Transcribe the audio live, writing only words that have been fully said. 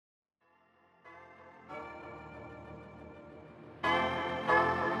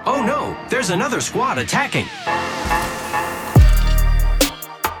Oh no, there's another squad attacking.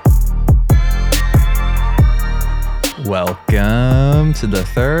 Welcome to the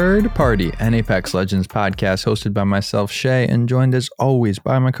Third Party, an Apex Legends podcast hosted by myself, Shay, and joined as always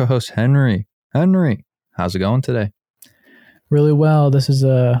by my co-host, Henry. Henry, how's it going today? Really well. This is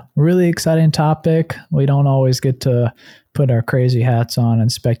a really exciting topic. We don't always get to put our crazy hats on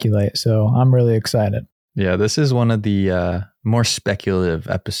and speculate, so I'm really excited. Yeah, this is one of the more speculative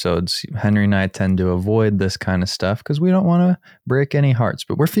episodes. Henry and I tend to avoid this kind of stuff because we don't want to break any hearts,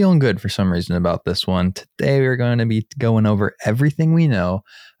 but we're feeling good for some reason about this one. Today, we're going to be going over everything we know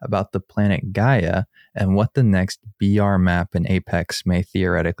about the planet Gaia and what the next BR map in Apex may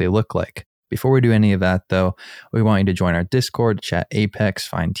theoretically look like. Before we do any of that, though, we want you to join our Discord, chat Apex,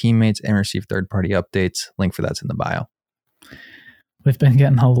 find teammates, and receive third-party updates. Link for that's in the bio. We've been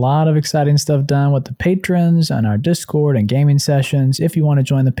getting a lot of exciting stuff done with the patrons on our Discord and gaming sessions. If you want to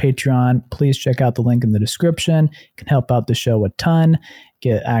join the Patreon, please check out the link in the description. It can help out the show a ton.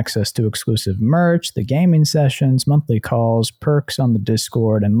 Get access to exclusive merch, the gaming sessions, monthly calls, perks on the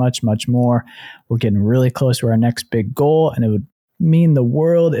Discord, and much, much more. We're getting really close to our next big goal, and it would mean the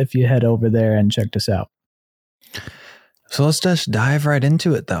world if you head over there and check us out. So let's just dive right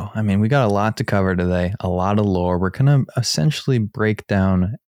into it, though. I mean, we got a lot to cover today, a lot of lore. We're going to essentially break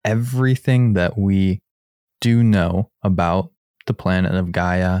down everything that we do know about the planet of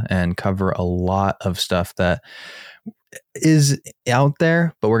Gaia and cover a lot of stuff that is out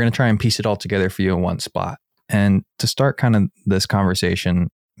there, but we're going to try and piece it all together for you in one spot. And to start kind of this conversation,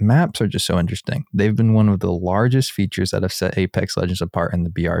 maps are just so interesting. They've been one of the largest features that have set Apex Legends apart in the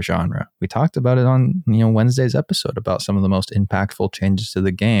BR genre. We talked about it on Wednesday's episode about some of the most impactful changes to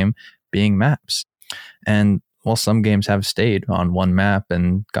the game being maps. And while some games have stayed on one map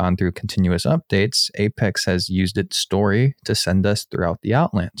and gone through continuous updates, Apex has used its story to send us throughout the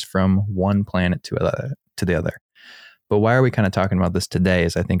Outlands from one planet to the other. But why are we kind of talking about this today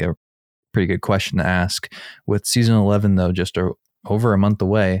is I think a pretty good question to ask. With Season 11, though, just over a month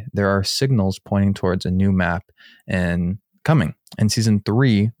away, there are signals pointing towards a new map and coming. In Season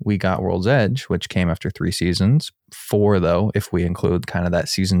 3, we got World's Edge, which came after 3 seasons. 4, though, if we include kind of that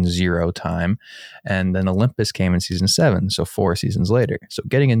Season 0 time. And then Olympus came in Season 7, so 4 seasons later. So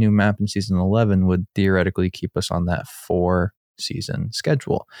getting a new map in Season 11 would theoretically keep us on that 4-season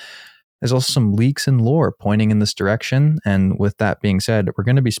schedule. There's also some leaks and lore pointing in this direction. And with that being said, we're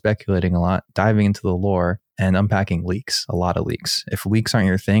going to be speculating a lot, diving into the lore and unpacking leaks, a lot of leaks. If leaks aren't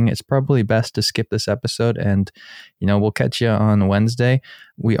your thing, it's probably best to skip this episode. And, we'll catch you on Wednesday.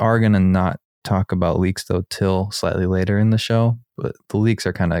 We are going to not talk about leaks, though, till slightly later in the show. But the leaks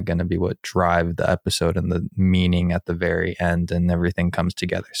are kind of going to be what drive the episode and the meaning at the very end, and everything comes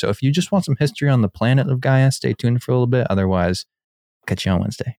together. So if you just want some history on the planet of Gaia, stay tuned for a little bit. Otherwise, catch you on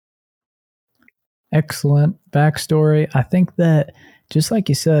Wednesday. Excellent backstory. I think that, just like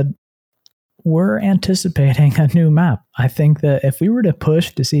you said, we're anticipating a new map. I think that if we were to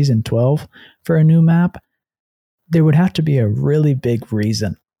push to Season 12 for a new map, there would have to be a really big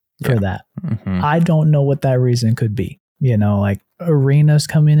reason for that. Mm-hmm. I don't know what that reason could be. Like arenas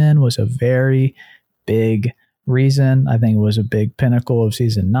coming in was a very big reason. I think it was a big pinnacle of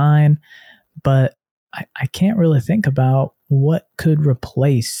Season 9. But I can't really think about what could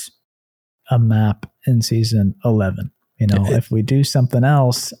replace a map in Season 11. If we do something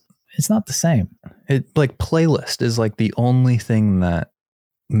else, it's not the same. Playlist is like the only thing that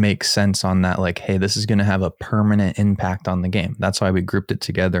makes sense on that. Like, hey, this is going to have a permanent impact on the game. That's why we grouped it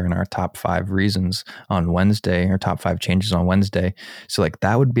together in our top 5 reasons on Wednesday, or top 5 changes on Wednesday. So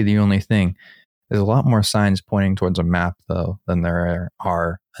that would be the only thing. There's a lot more signs pointing towards a map, though, than there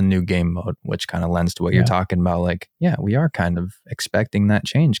are a new game mode, which kind of lends to what you're talking about. We are kind of expecting that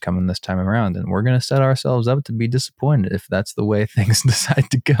change coming this time around, and we're going to set ourselves up to be disappointed if that's the way things decide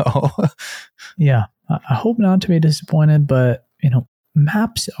to go. Yeah, I hope not to be disappointed, but,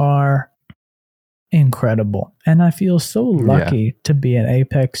 maps are incredible. And I feel so lucky to be an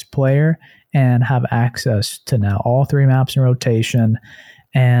Apex player and have access to now all 3 maps in rotation.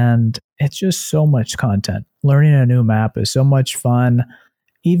 And it's just so much content. Learning a new map is so much fun.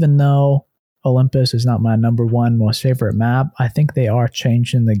 Even though Olympus is not my number 1 most favorite map, I think they are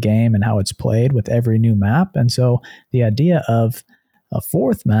changing the game and how it's played with every new map. And so the idea of a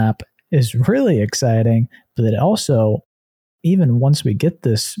 4th map is really exciting, but it also, even once we get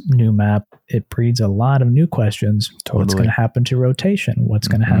this new map, it breeds a lot of new questions. Totally. What's going to happen to rotation? What's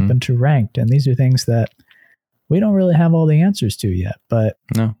going to happen to ranked? And these are things that we don't really have all the answers to yet, but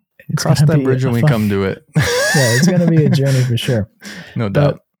no. Cross that bridge when we come to it. Yeah, it's going to be a journey for sure. No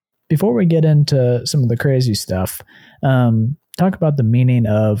doubt. But before we get into some of the crazy stuff, talk about the meaning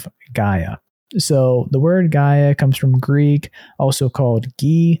of Gaia. So the word Gaia comes from Greek, also called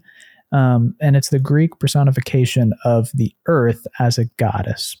Gi, and it's the Greek personification of the earth as a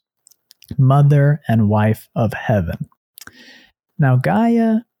goddess, mother and wife of heaven. Now,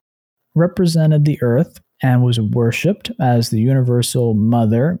 Gaia represented the earth and was worshipped as the universal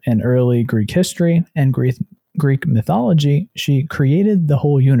mother in early Greek history and Greek mythology. She created the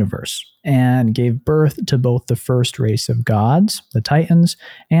whole universe and gave birth to both the first race of gods, the Titans,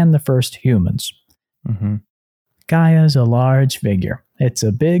 and the first humans. Mm-hmm. Gaia is a large figure. It's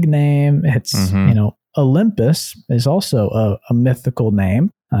a big name. It's, Olympus is also a mythical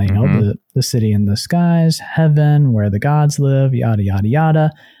name. The city in the skies, heaven, where the gods live, yada, yada,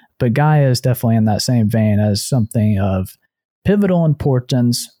 yada. But Gaia is definitely in that same vein as something of pivotal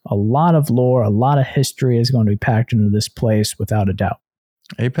importance. A lot of lore, a lot of history is going to be packed into this place without a doubt.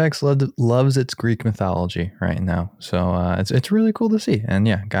 Apex loves its Greek mythology right now. So it's really cool to see. And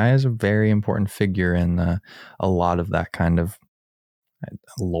yeah, Gaia is a very important figure in a lot of that kind of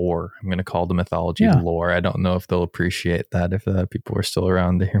lore. I'm going to call the mythology lore. I don't know if they'll appreciate that if people are still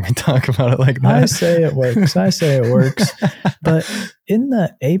around to hear me talk about it like that. I say it works. But in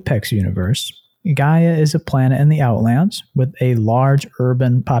the Apex universe, Gaia is a planet in the Outlands with a large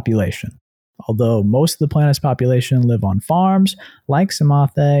urban population. Although most of the planet's population live on farms, like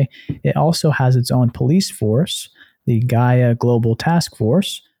Samathe, it also has its own police force, the Gaia Global Task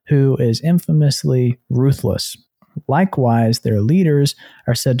Force, who is infamously ruthless. Likewise, their leaders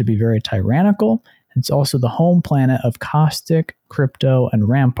are said to be very tyrannical. It's also the home planet of Caustic, Crypto, and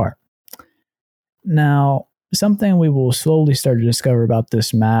Rampart. Now, something we will slowly start to discover about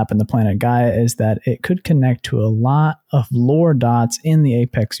this map and the planet Gaia is that it could connect to a lot of lore dots in the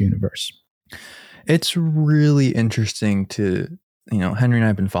Apex universe. It's really interesting to, Henry and I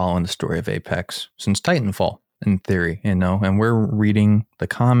have been following the story of Apex since Titanfall, in theory, and we're reading the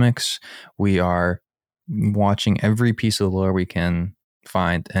comics. We are watching every piece of lore we can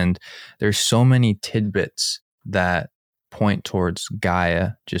find. And there's so many tidbits that point towards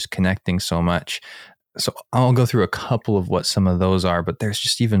Gaia just connecting so much. So I'll go through a couple of what some of those are, but there's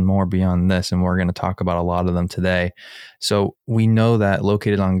just even more beyond this, and we're going to talk about a lot of them today. So we know that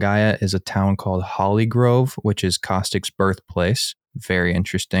located on Gaia is a town called Hollygrove, which is Caustic's birthplace. Very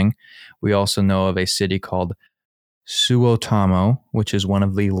interesting. We also know of a city called Suotamo, which is one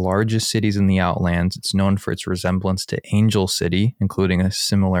of the largest cities in the Outlands. It's known for its resemblance to Angel City, including a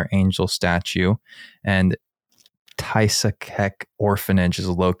similar angel statue. And Taisakek Orphanage is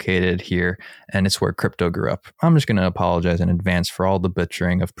located here, and it's where Crypto grew up. I'm just going to apologize in advance for all the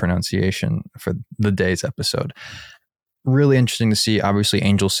butchering of pronunciation for the day's episode. Really interesting to see. Obviously,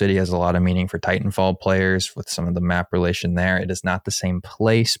 Angel City has a lot of meaning for Titanfall players with some of the map relation there. It is not the same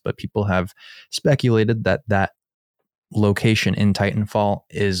place, but people have speculated that location in Titanfall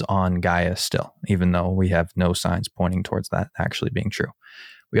is on Gaia still, even though we have no signs pointing towards that actually being true.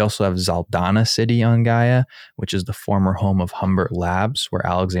 We also have Zaldana City on Gaia, which is the former home of Humbert Labs, where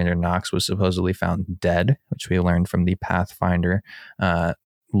Alexander Knox was supposedly found dead, which we learned from the Pathfinder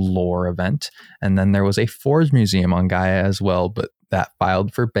lore event. And then there was a Forge Museum on Gaia as well, but that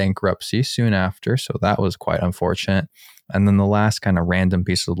filed for bankruptcy soon after, so that was quite unfortunate. And then the last kind of random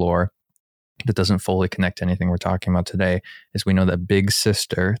piece of lore that doesn't fully connect to anything we're talking about today is we know that Big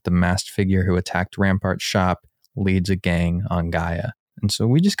Sister, the masked figure who attacked Rampart's shop, leads a gang on Gaia. And so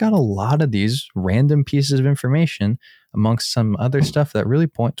we just got a lot of these random pieces of information amongst some other stuff that really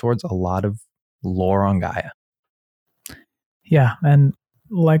point towards a lot of lore on Gaia. Yeah, and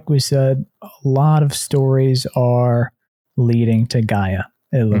like we said, a lot of stories are leading to Gaia.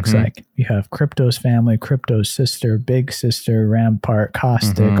 It looks like you have Crypto's family, Crypto's sister, Big Sister, Rampart,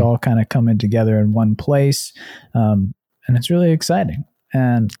 Caustic, all kind of coming together in one place. And it's really exciting.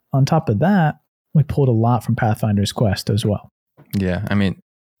 And on top of that, we pulled a lot from Pathfinder's Quest as well. Yeah, I mean,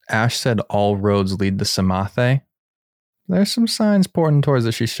 Ash said all roads lead to Samathe. There's some signs pointing towards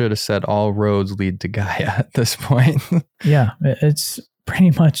that she should have said all roads lead to Gaia at this point. Yeah, it's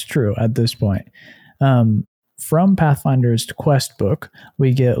pretty much true at this point. From Pathfinder's Quest book,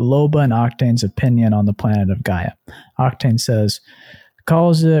 we get Loba and Octane's opinion on the planet of Gaia. Octane says,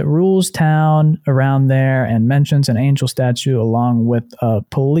 calls it rules town around there and mentions an angel statue along with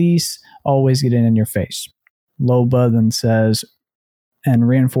police always getting in your face. Loba then says and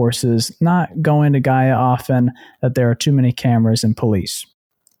reinforces not going to Gaia often, that there are too many cameras and police.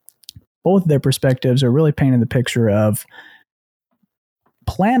 Both their perspectives are really painting the picture of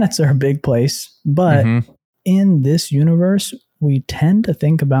planets are a big place, but in this universe, we tend to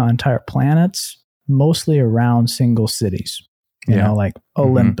think about entire planets mostly around single cities. You know, like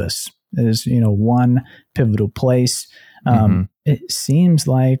Olympus is, one pivotal place. It seems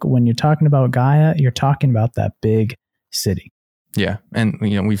like when you're talking about Gaia, you're talking about that big city. Yeah. And,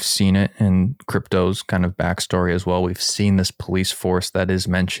 we've seen it in Crypto's kind of backstory as well. We've seen this police force that is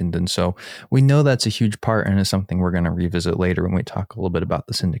mentioned. And so we know that's a huge part and is something we're going to revisit later when we talk a little bit about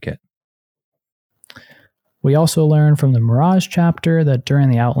the Syndicate. We also learn from the Mirage chapter that during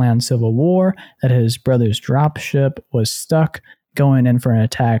the Outland Civil War, that his brother's dropship was stuck going in for an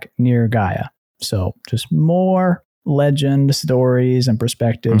attack near Gaia. So just more legend stories and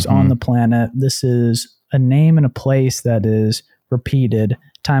perspectives on the planet. This is a name and a place that is repeated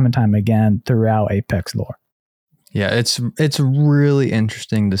time and time again throughout Apex lore. Yeah, it's really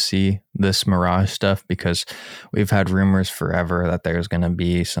interesting to see this Mirage stuff because we've had rumors forever that there's going to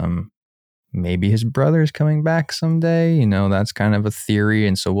be maybe his brother's coming back someday. That's kind of a theory.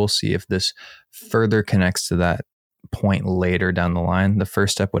 And so we'll see if this further connects to that point later down the line. The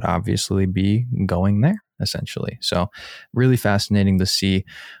first step would obviously be going there, essentially. So really fascinating to see.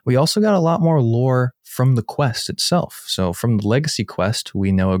 We also got a lot more lore from the quest itself. So from the Legacy quest,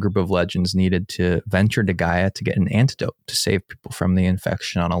 we know a group of legends needed to venture to Gaia to get an antidote to save people from the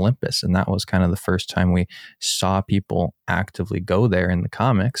infection on Olympus. And that was kind of the first time we saw people actively go there in the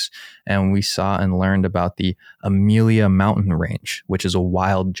comics. And we saw and learned about the Amelia Mountain Range, which is a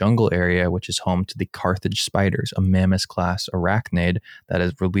wild jungle area, which is home to the Carthage spiders, a mammoth class arachnid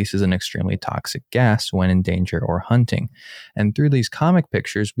that releases an extremely toxic gas when in danger or hunting. And through these comic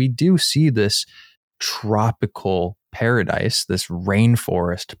pictures, we do see this tropical paradise, this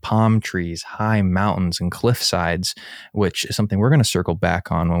rainforest, palm trees, high mountains, and cliff sides, which is something we're going to circle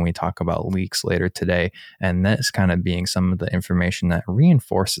back on when we talk about leaks later today. And that's kind of being some of the information that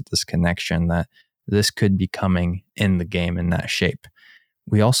reinforces this connection that this could be coming in the game in that shape.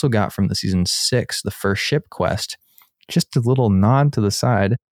 We also got from the season 6, the first ship quest, just a little nod to the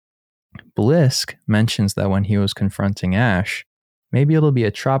side. Blisk mentions that when he was confronting Ash, maybe it'll be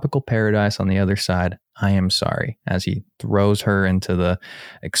a tropical paradise on the other side. I am sorry, as he throws her into the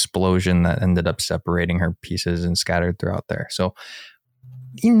explosion that ended up separating her pieces and scattered throughout there. So,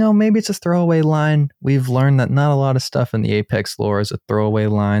 maybe it's a throwaway line. We've learned that not a lot of stuff in the Apex lore is a throwaway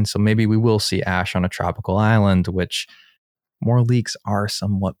line. So maybe we will see Ash on a tropical island, which more leaks are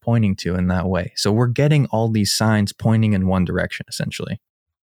somewhat pointing to in that way. So we're getting all these signs pointing in one direction, essentially.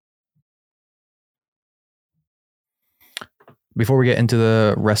 Before we get into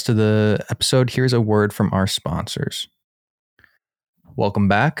the rest of the episode, here's a word from our sponsors. Welcome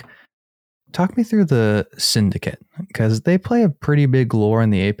back. Talk me through the Syndicate, because they play a pretty big lore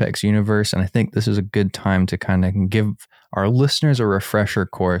in the Apex universe, and I think this is a good time to kind of give our listeners a refresher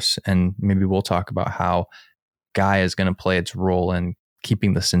course, and maybe we'll talk about how Gaia is going to play its role in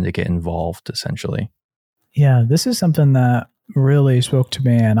keeping the Syndicate involved, essentially. Yeah, this is something that really spoke to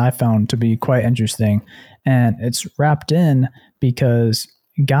me and I found to be quite interesting. And it's wrapped in because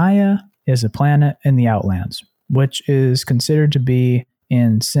Gaia is a planet in the Outlands, which is considered to be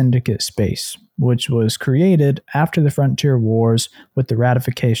in Syndicate space, which was created after the Frontier Wars with the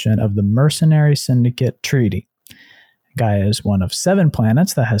ratification of the Mercenary Syndicate Treaty. Gaia is one of 7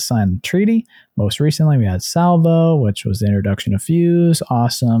 planets that has signed the treaty. Most recently, we had Salvo, which was the introduction of Fuse.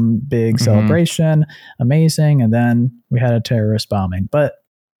 Awesome, big celebration, amazing. And then we had a terrorist bombing. But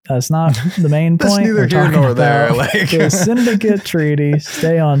that's not the main point. That's neither here nor there. The Syndicate Treaty,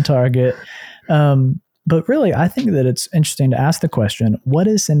 stay on target. But really, I think that it's interesting to ask the question, what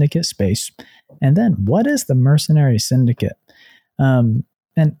is Syndicate space? And then what is the Mercenary Syndicate? And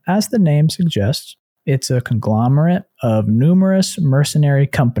as the name suggests, it's a conglomerate of numerous mercenary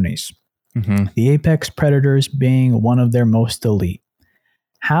companies, the Apex Predators being one of their most elite.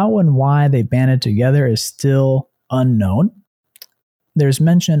 How and why they banded together is still unknown. There's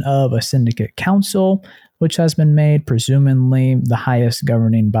mention of a Syndicate Council, which has been made, presumably the highest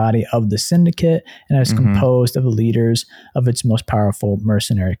governing body of the Syndicate, and is composed of the leaders of its most powerful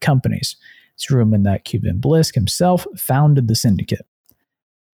mercenary companies. It's rumored that Kuban Blisk himself founded the Syndicate.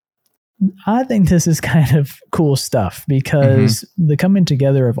 I think this is kind of cool stuff because the coming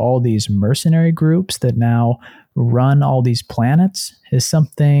together of all these mercenary groups that now run all these planets is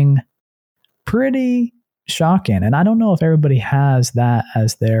something pretty shocking. And I don't know if everybody has that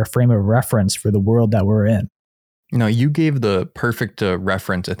as their frame of reference for the world that we're in. You gave the perfect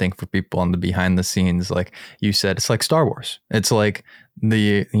reference, I think, for people on the behind the scenes. Like you said, it's like Star Wars. It's like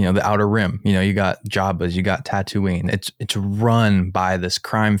the Outer Rim. You got Jabba's, you got Tatooine. It's run by this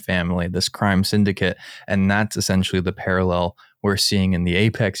crime family, this crime syndicate, and that's essentially the parallel we're seeing in the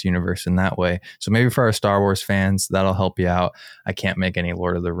Apex universe in that way. So maybe for our Star Wars fans, that'll help you out. I can't make any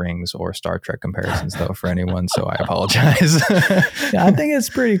Lord of the Rings or Star Trek comparisons though for anyone, so I apologize. Yeah, I think it's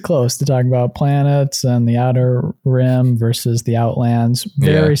pretty close to talk about planets and the Outer Rim versus the Outlands.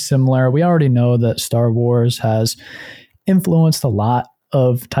 Very similar. We already know that Star Wars has influenced a lot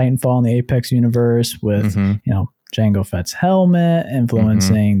of Titanfall in the Apex universe with, Jango Fett's helmet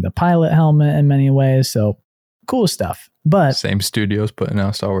influencing the pilot helmet in many ways. So cool stuff. But same studios putting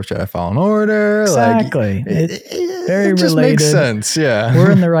out Star Wars Jedi Fallen Order. Exactly. Very it just related. Makes sense. Yeah.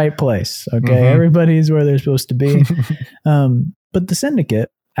 We're in the right place. Okay. Everybody's where they're supposed to be. But the Syndicate,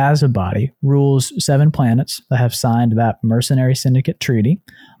 as a body, rules 7 planets that have signed that Mercenary Syndicate Treaty.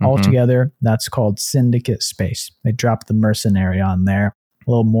 Altogether, that's called Syndicate Space. They dropped the mercenary on there. A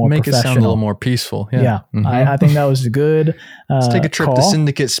little more Make it professional. sound a little more peaceful. Yeah. I think that was a good Let's take a trip call. to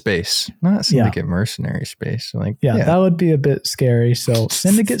Syndicate Space, not Syndicate Mercenary Space. That would be a bit scary. So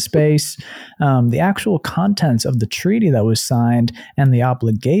Syndicate Space, the actual contents of the treaty that was signed and the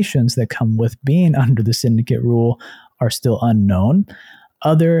obligations that come with being under the Syndicate rule are still unknown,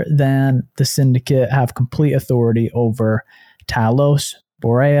 other than the Syndicate have complete authority over Talos,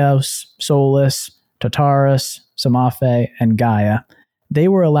 Boreas, Solus, Tartarus, Samafe, and Gaia. They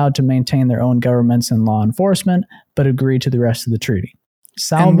were allowed to maintain their own governments and law enforcement, but agreed to the rest of the treaty.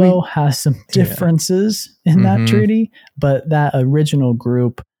 Salvo has some differences in that treaty, but that original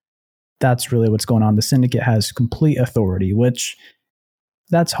group, that's really what's going on. The Syndicate has complete authority, which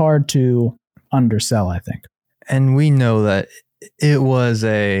that's hard to undersell, I think. And we know that it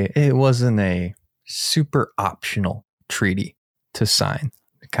wasn't a super optional treaty to sign,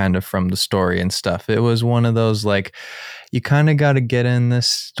 kind of from the story and stuff. It was one of those you kind of got to get in this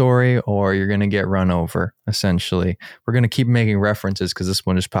story or you're going to get run over, essentially. We're going to keep making references because this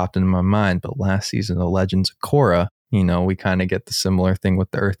one just popped into my mind. But last season, The Legends of Korra, we kind of get the similar thing with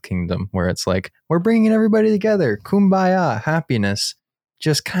the Earth Kingdom where it's we're bringing everybody together, kumbaya, happiness,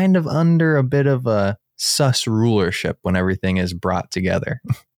 just kind of under a bit of a sus rulership when everything is brought together.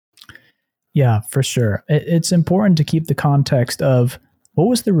 Yeah, for sure. It's important to keep the context of what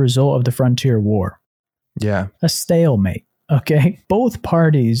was the result of the Frontier War? Yeah. A stalemate. Okay. Both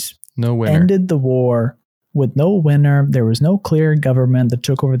parties ended the war with no winner. There was no clear government that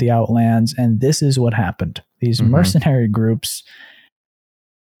took over the Outlands. And this is what happened. These mercenary groups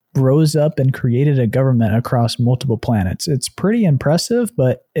rose up and created a government across multiple planets. It's pretty impressive,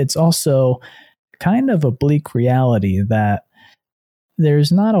 but it's also kind of a bleak reality that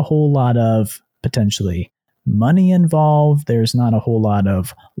there's not a whole lot of potentially money involved. There's not a whole lot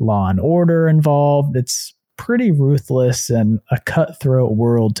of law and order involved. It's pretty ruthless and a cutthroat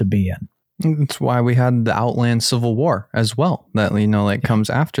world to be in. That's why we had the Outland Civil War as well. That comes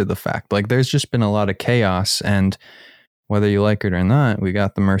after the fact. There's just been a lot of chaos, and whether you like it or not, we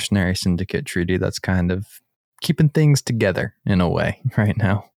got the Mercenary Syndicate Treaty that's kind of keeping things together in a way right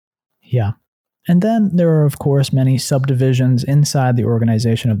now. Yeah. And then there are, of course, many subdivisions inside the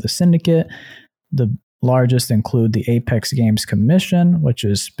organization of the Syndicate. The largest include the Apex Games Commission, which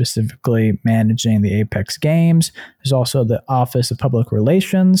is specifically managing the Apex Games. There's also the Office of Public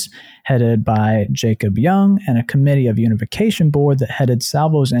Relations, headed by Jacob Young, and a committee of unification board that headed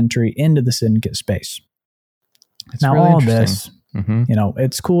Salvo's entry into the Syndicate space. It's now, really all this,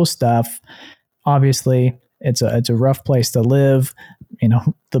 it's cool stuff. Obviously, it's a rough place to live.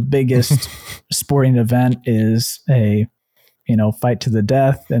 The biggest sporting event is a fight to the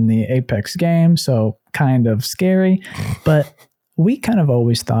death in the Apex game. So kind of scary, but we kind of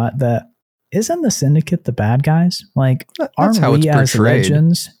always thought that isn't the Syndicate the bad guys? Aren't we as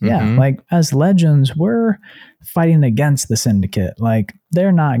Legends? Yeah. As Legends, we're fighting against the Syndicate.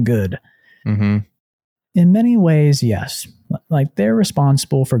 They're not good. In many ways, yes. They're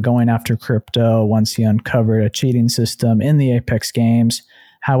responsible for going after Crypto once he uncovered a cheating system in the Apex games.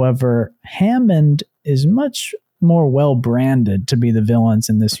 However, Hammond is much more well branded to be the villains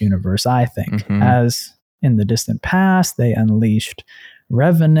in this universe, I think. As in the distant past, they unleashed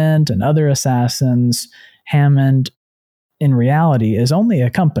Revenant and other assassins. Hammond, in reality, is only a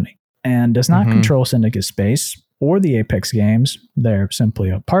company and does not control Syndicate Space or the Apex games. They're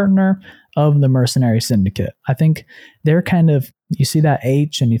simply a partner of the Mercenary Syndicate. I think they're kind of, you see that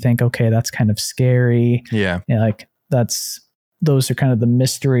H and you think, okay, that's kind of scary. Yeah. Those are kind of the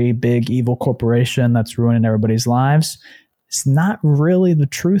mystery, big evil corporation that's ruining everybody's lives. It's not really the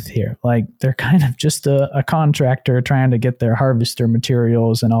truth here. They're kind of just a contractor trying to get their harvester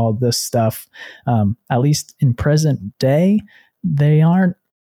materials and all this stuff. At least in present day, they aren't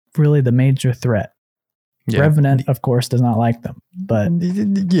really the major threat. Yeah. Revenant, of course, does not like them. But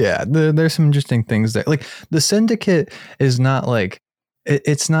yeah, there's some interesting things there. Like the Syndicate is not like,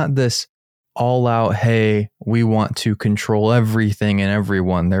 it's not this all out, hey, we want to control everything and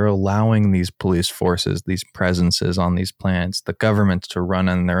everyone. They're allowing these police forces, these presences on these planets, the governments to run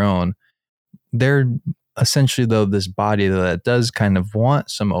on their own. They're essentially, though, this body that does kind of want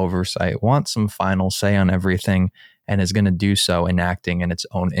some oversight, wants some final say on everything, and is going to do so in acting in its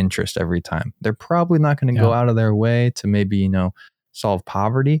own interest every time. They're probably not going to go out of their way to maybe, solve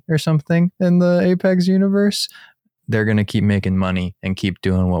poverty or something in the Apex universe. They're going to keep making money and keep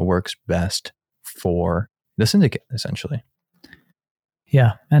doing what works best for the Syndicate, essentially.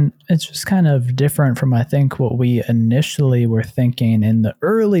 Yeah, and it's just kind of different from, I think, what we initially were thinking in the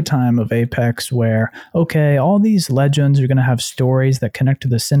early time of Apex, where, okay, all these legends are going to have stories that connect to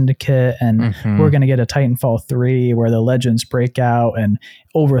the Syndicate, and we're going to get a Titanfall 3 where the legends break out and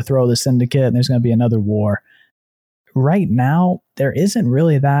overthrow the Syndicate, and there's going to be another war. Right now, there isn't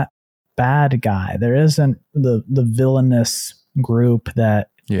really that bad guy. There isn't the villainous group that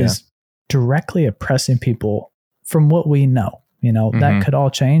is directly oppressing people from what we know. That could all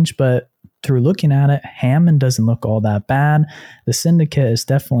change, but through looking at it, Hammond doesn't look all that bad. The Syndicate is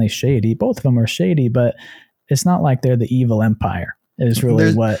definitely shady. Both of them are shady, but it's not like they're the evil empire. Is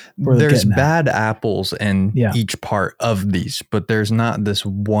really what we're there's getting at. Bad apples in each part of these, but there's not this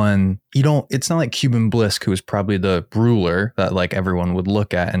one. It's not like Cuban Blisk, who is probably the ruler that like everyone would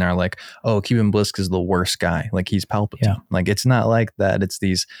look at and are like, oh, Cuban Blisk is the worst guy. Like he's Palpatine. Yeah. Like it's not like that. It's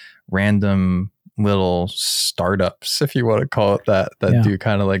these random little startups, if you want to call it that do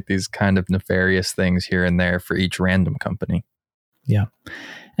kind of like these kind of nefarious things here and there for each random company. Yeah.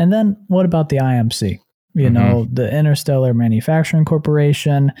 And then what about the IMC? The Interstellar Manufacturing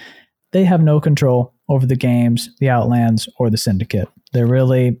Corporation, they have no control over the games, the Outlands, or the Syndicate.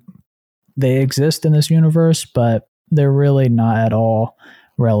 They exist in this universe, but they're really not at all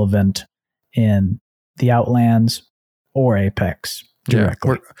relevant in the Outlands or Apex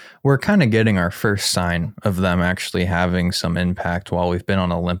directly. Yeah, we're kind of getting our first sign of them actually having some impact while we've been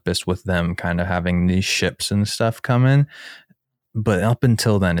on Olympus with them kind of having these ships and stuff come in. But up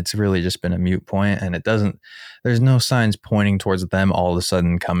until then, it's really just been a moot point, and there's no signs pointing towards them all of a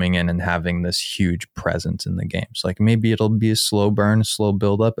sudden coming in and having this huge presence in the games. Like maybe it'll be a slow burn, slow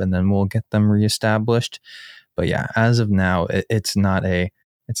build up, and then we'll get them reestablished. But yeah, as of now, it's not a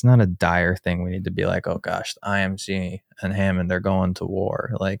dire thing. We need to be like, oh gosh, the IMC and Hammond, they're going to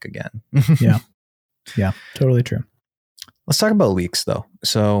war like again. Yeah, totally true. Let's talk about leaks though.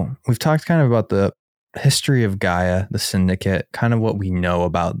 So we've talked kind of about the history of Gaia, the Syndicate, kind of what we know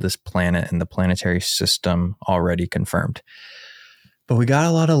about this planet and the planetary system already confirmed. But we got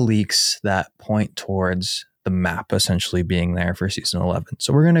a lot of leaks that point towards the map essentially being there for season 11.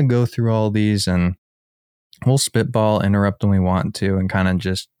 So we're going to go through all these and we'll spitball, interrupt when we want to, and kind of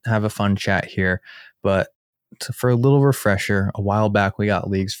just have a fun chat here. But for a little refresher, a while back we got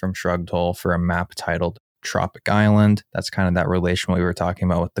leaks from Shrugged Hole for a map titled Tropic Island. That's kind of that relation we were talking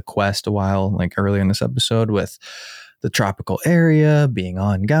about with the quest a while, like earlier in this episode, with the tropical area being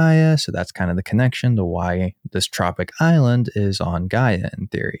on Gaia. So that's kind of the connection to why this tropic island is on Gaia in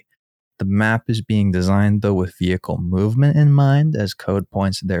theory. The map is being designed though with vehicle movement in mind, as code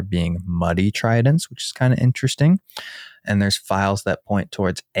points to there being muddy tridents, which is kind of interesting. And there's files that point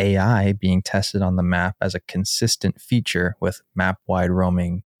towards AI being tested on the map as a consistent feature with map-wide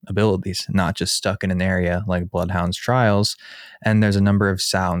roaming abilities, not just stuck in an area like Bloodhound's Trials. And there's a number of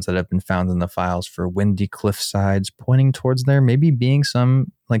sounds that have been found in the files for windy cliff sides, pointing towards there maybe being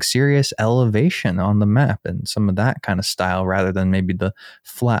some like serious elevation on the map and some of that kind of style, rather than maybe the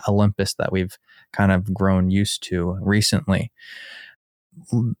flat Olympus that we've kind of grown used to recently.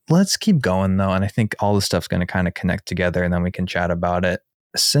 Let's keep going though, and I think all this stuff's going to kind of connect together, and then we can chat about it.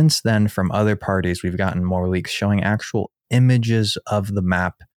 Since then, from other parties, we've gotten more leaks showing actual images of the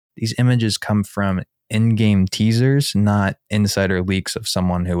map. These images come from in-game teasers, not insider leaks of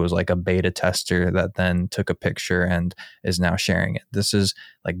someone who was like a beta tester that then took a picture and is now sharing it. This is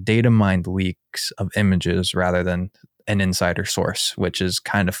like data mined leaks of images rather than an insider source, which has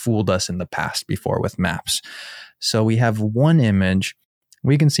kind of fooled us in the past before with maps. So we have one image.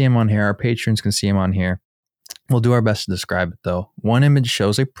 We can see him on here. Our patrons can see him on here. We'll do our best to describe it though. One image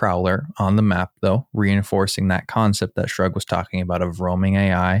shows a prowler on the map though, reinforcing that concept that Shrug was talking about of roaming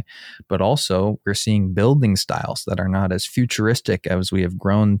AI, but also we're seeing building styles that are not as futuristic as we have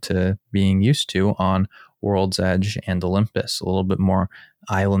grown to being used to on World's Edge and Olympus, a little bit more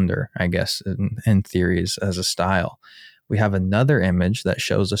Islander, I guess, in theories as a style. We have another image that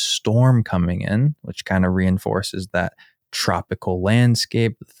shows a storm coming in, which kind of reinforces that tropical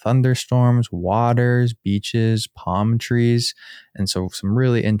landscape, thunderstorms, waters, beaches, palm trees, and so some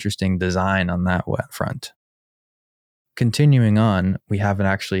really interesting design on that front. Continuing on, we have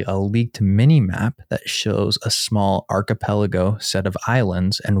actually a leaked mini map that shows a small archipelago set of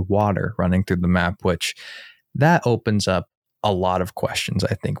islands and water running through the map, which that opens up a lot of questions,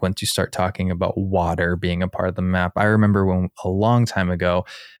 I think, once you start talking about water being a part of the map. I remember a long time ago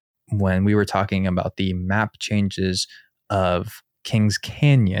when we were talking about the map changes of Kings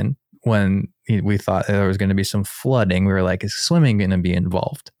Canyon, when we thought there was going to be some flooding, we were like, is swimming going to be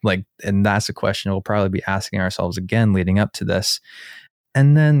involved? And that's a question we'll probably be asking ourselves again leading up to this.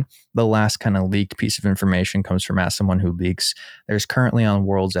 And then the last kind of leaked piece of information comes from As Someone Who Leaks. There's currently on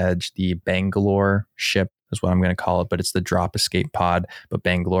World's Edge the Bangalore ship is what I'm going to call it, but it's the drop escape pod, but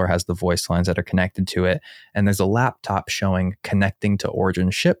Bangalore has the voice lines that are connected to it. And there's a laptop showing connecting to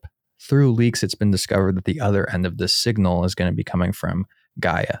Origin ship. Through leaks, it's been discovered that the other end of this signal is going to be coming from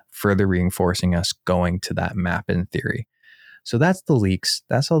Gaia, further reinforcing us going to that map in theory. So that's the leaks.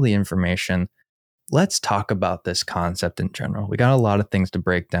 That's all the information. Let's talk about this concept in general. We got a lot of things to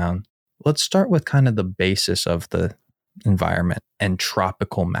break down. Let's start with kind of the basis of the environment and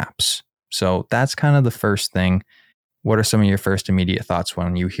tropical maps. So that's kind of the first thing. What are some of your first immediate thoughts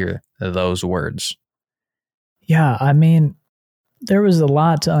when you hear those words? Yeah, I mean, there was a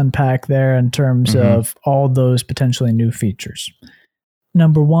lot to unpack there in terms of all those potentially new features.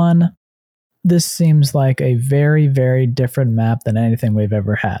 Number one, this seems like a very, very different map than anything we've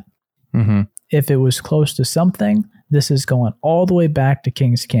ever had. If it was close to something, this is going all the way back to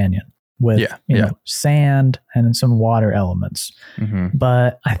Kings Canyon with you know, sand and some water elements.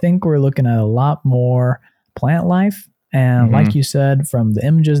 But I think we're looking at a lot more plant life. And like you said, from the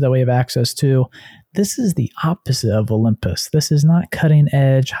images that we have access to, this is the opposite of Olympus. This is not cutting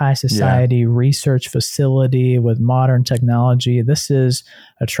edge, high society research facility with modern technology. This is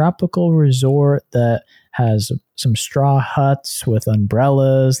a tropical resort that has some straw huts with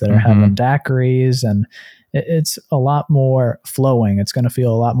umbrellas that are having daiquiris, and it's a lot more flowing. It's going to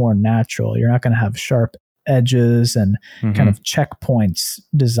feel a lot more natural. You're not going to have sharp edges and kind of checkpoints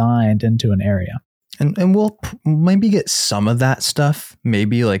designed into an area. And we'll maybe get some of that stuff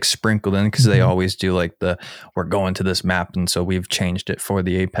maybe like sprinkled in, because they always do like we're going to this map, and so we've changed it for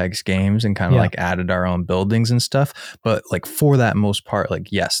the Apex games and kind of like added our own buildings and stuff. But like for that most part,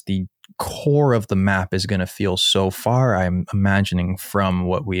 like yes, the core of the map is going to feel so far, I'm imagining, from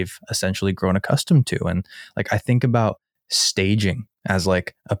what we've essentially grown accustomed to. And like I think about staging as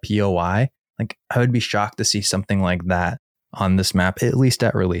like a POI, like I would be shocked to see something like that on this map, at least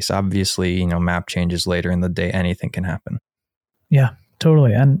at release. Obviously, you know, map changes later in the day, anything can happen. Yeah,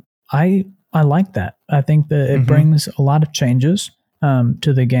 totally. And I like that. I think that it brings a lot of changes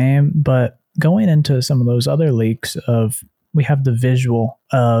to the game. But going into some of those other leaks we have the visual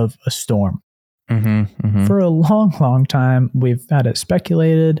of a storm. For a long, long time, we've had it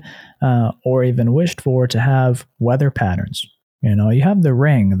speculated or even wished for to have weather patterns. You know, you have the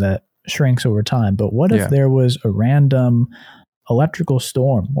ring that shrinks over time, but what if there was a random electrical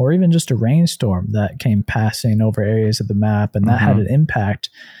storm or even just a rainstorm that came passing over areas of the map, and that had an impact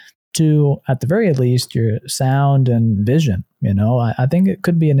to, at the very least, your sound and vision? You know, I think it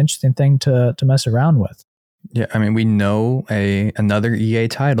could be an interesting thing to mess around with. Yeah, I mean, we know another EA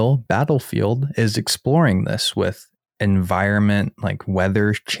title, Battlefield, is exploring this with environment, like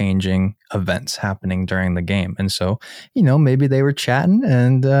weather changing events happening during the game. And so, you know, maybe they were chatting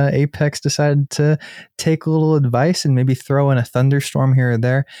and Apex decided to take a little advice and maybe throw in a thunderstorm here or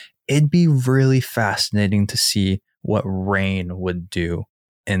there. It'd be really fascinating to see what rain would do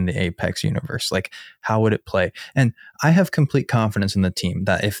in the Apex universe. Like, how would it play? And I have complete confidence in the team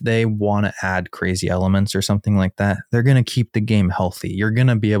that if they want to add crazy elements or something like that, they're going to keep the game healthy. You're going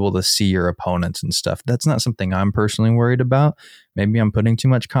to be able to see your opponents and stuff. That's not something I'm personally worried about. Maybe I'm putting too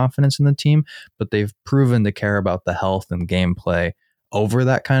much confidence in the team, but they've proven to care about the health and gameplay over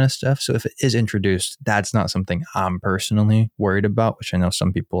that kind of stuff. So if it is introduced, that's not something I'm personally worried about, which I know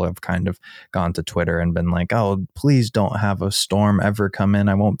some people have kind of gone to Twitter and been like, oh, please don't have a storm ever come in.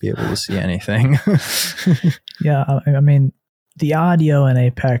 I won't be able to see anything. Yeah, I mean, the audio in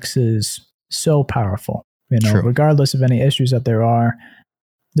Apex is so powerful. You know, regardless of any issues that there are,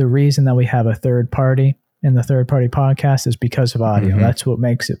 the reason that we have a third party in the third party podcast is because of audio. That's what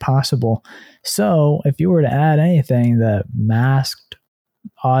makes it possible. So if you were to add anything that masked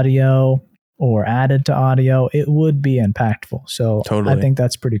audio or added to audio, it would be impactful. So I think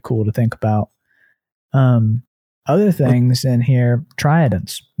that's pretty cool to think about. Other things in here,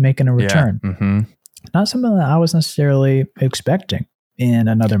 Tridents making a return. Not something that I was necessarily expecting in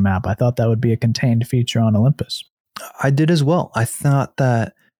another map. I thought that would be a contained feature on Olympus. I did as well. I thought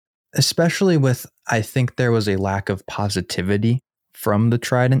that, especially with, I think there was a lack of positivity from the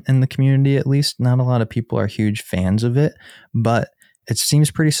Trident in the community, at least. Not a lot of people are huge fans of it, but it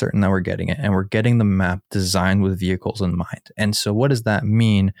seems pretty certain that we're getting it, and we're getting the map designed with vehicles in mind. And so what does that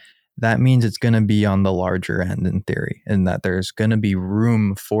mean? That means it's going to be on the larger end in theory, and that there's going to be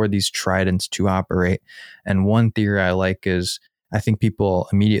room for these Tridents to operate. And one theory I like is, I think people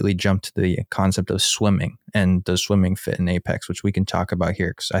immediately jump to the concept of swimming, and does swimming fit in Apex, which we can talk about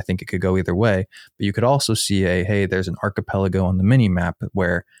here, because I think it could go either way. But you could also see hey, there's an archipelago on the mini map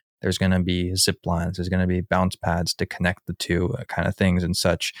where there's going to be zip lines, there's going to be bounce pads to connect the two kind of things and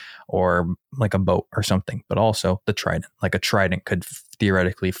such, or like a boat or something. But also the Trident, like a Trident could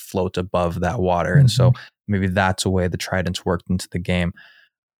theoretically float above that water. And so maybe that's a way the Tridents worked into the game.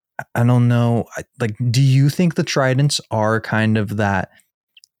 I don't know. Do you think the Tridents are kind of that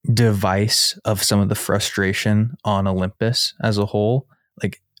device of some of the frustration on Olympus as a whole?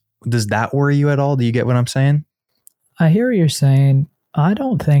 Like, does that worry you at all? Do you get what I'm saying? I hear what you're saying. I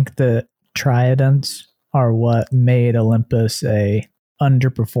don't think the Tridents are what made Olympus a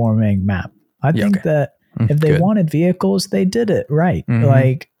underperforming map. I think that if they wanted vehicles, they did it right.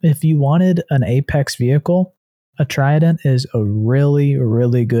 Like, if you wanted an Apex vehicle, a Trident is a really,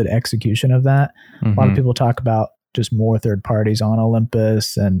 really good execution of that. A lot of people talk about just more third parties on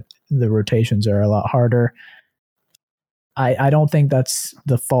Olympus, and the rotations are a lot harder. I don't think that's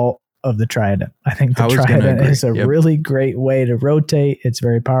the fault of the Trident. I think the Trident is a really great way to rotate. It's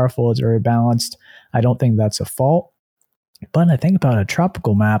very powerful. It's very balanced. I don't think that's a fault. But I think about a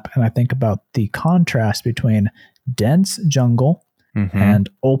tropical map, and I think about the contrast between dense jungle and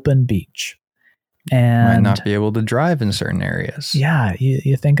open beach. And might not be able to drive in certain areas. Yeah,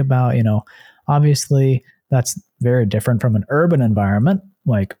 you think about, obviously that's very different from an urban environment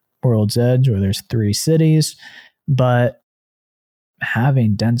like World's Edge, where there's 3 cities, but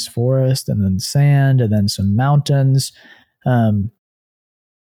having dense forest and then sand and then some mountains,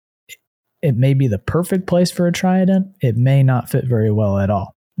 it may be the perfect place for a Trident. It may not fit very well at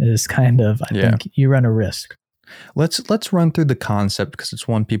all. It is kind of, I think you run a risk. Let's run through the concept, because it's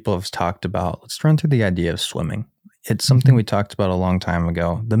one people have talked about. Let's run through the idea of swimming. It's something we talked about a long time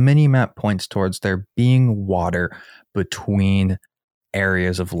ago. The mini map points towards there being water between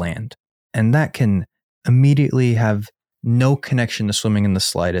areas of land, and that can immediately have no connection to swimming in the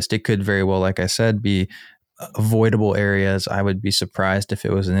slightest. It could very well, like I said, be avoidable areas. I would be surprised if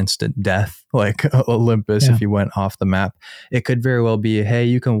it was an instant death like Olympus if you went off the map. It could very well be, hey,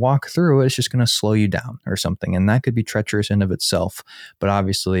 you can walk through it, it's just going to slow you down or something, and that could be treacherous in of itself. But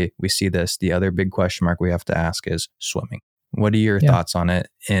obviously we see this. The other big question mark we have to ask is swimming. What are your thoughts on it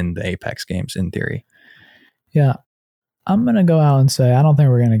in the Apex games in theory? Yeah, I'm going to go out and say I don't think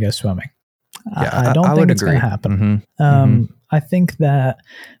we're going to get swimming. I don't think it's going to happen. I think that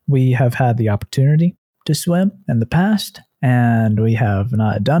we have had the opportunity to swim in the past, and we have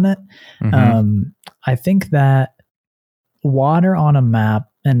not done it. I think that water on a map,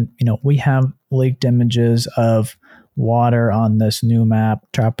 and we have leaked images of water on this new map,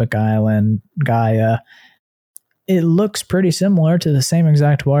 Tropic Island, Gaia. It looks pretty similar to the same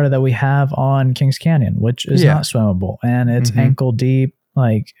exact water that we have on Kings Canyon, which is not swimmable, and it's ankle deep.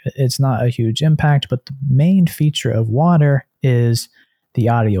 Like, it's not a huge impact, but the main feature of water is the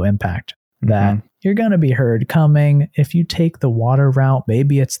audio impact, that you're going to be heard coming. If you take the water route,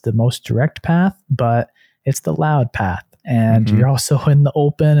 maybe it's the most direct path, but it's the loud path. And you're also in the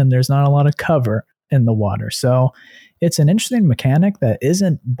open, and there's not a lot of cover in the water. So it's an interesting mechanic that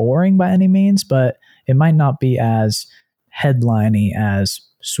isn't boring by any means, but it might not be as headliney as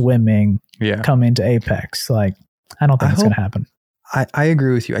swimming coming to Apex. Like, I don't think it's going to happen. I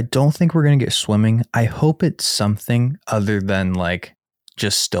agree with you. I don't think we're going to get swimming. I hope it's something other than like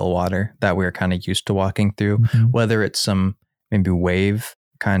just still water that we're kind of used to walking through, whether it's some maybe wave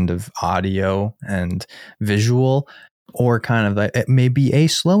kind of audio and visual, or kind of like it may be a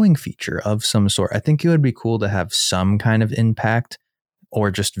slowing feature of some sort. I think it would be cool to have some kind of impact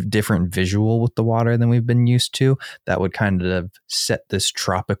or just different visual with the water than we've been used to, that would kind of set this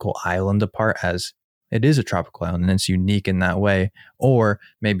tropical island apart as it is a tropical island and it's unique in that way. Or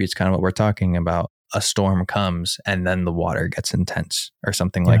maybe it's kind of what we're talking about. A storm comes and then the water gets intense or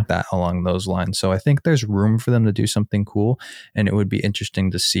something like that along those lines. So I think there's room for them to do something cool, and it would be interesting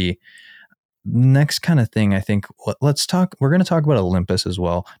to see. Next kind of thing, I think we're going to talk about Olympus as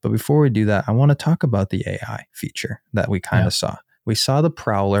well. But before we do that, I want to talk about the AI feature that we kind of saw. We saw the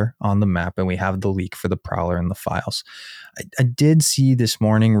Prowler on the map, and we have the leak for the Prowler in the files. I did see this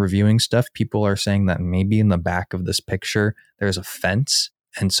morning reviewing stuff. People are saying that maybe in the back of this picture, there's a fence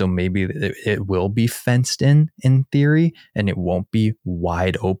And so maybe it will be fenced in theory, and it won't be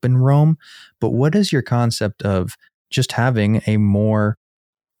wide open roam. But what is your concept of just having a more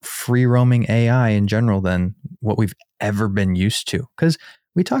free roaming AI in general than what we've ever been used to? Because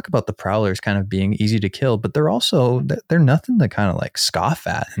we talk about the prowlers kind of being easy to kill, but they're nothing to kind of like scoff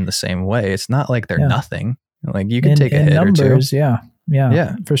at in the same way. It's not like they're nothing. Like you can take a hit numbers, or two.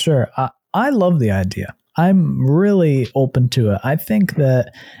 Yeah, for sure. I love the idea. I'm really open to it. I think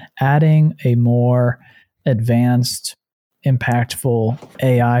that adding a more advanced, impactful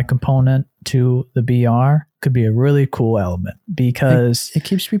AI component to the BR could be a really cool element because it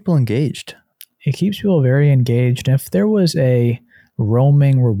keeps people engaged. It keeps people very engaged. And if there was a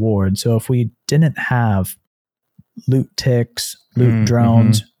roaming reward, so if we didn't have loot ticks, loot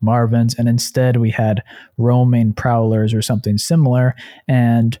drones, Marvins, and instead we had roaming prowlers or something similar,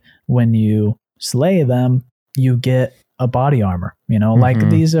 and when you slay them, you get a body armor. Like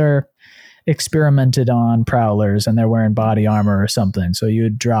these are experimented on prowlers and they're wearing body armor or something. So you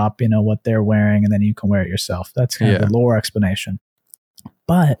would drop, what they're wearing and then you can wear it yourself. That's kind of the lore explanation.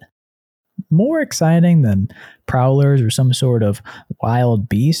 But more exciting than prowlers or some sort of wild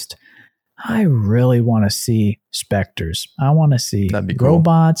beast, I really want to see specters. I want to see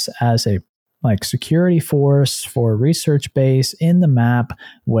robots as a security force for a research base in the map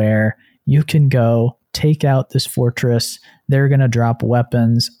where you can go take out this fortress. They're going to drop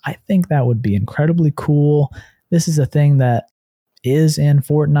weapons. I think that would be incredibly cool. This is a thing that is in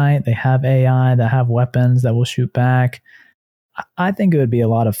Fortnite. They have AI that have weapons that will shoot back. I think it would be a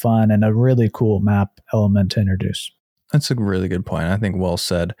lot of fun and a really cool map element to introduce. That's a really good point. I think well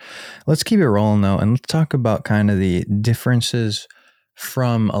said. Let's keep it rolling though, and let's talk about kind of the differences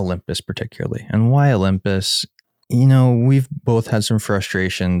from Olympus particularly, and why Olympus. We've both had some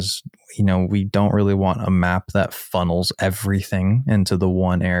frustrations. We don't really want a map that funnels everything into the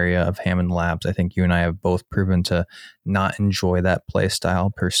one area of Hammond Labs. I think you and I have both proven to not enjoy that play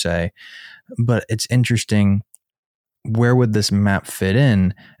style per se. But it's interesting, where would this map fit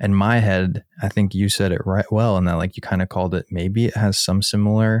in? In my head, I think you said it right well, and that you kind of called it, maybe it has some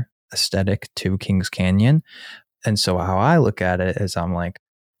similar aesthetic to Kings Canyon. And so how I look at it is I'm like,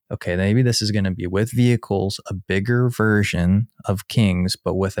 okay, maybe this is going to be with vehicles, a bigger version of Kings,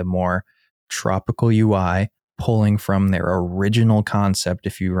 but with a more tropical UI, pulling from their original concept.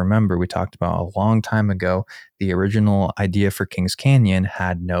 If you remember, we talked about a long time ago, the original idea for Kings Canyon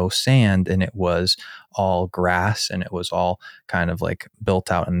had no sand and it was all grass and it was all kind of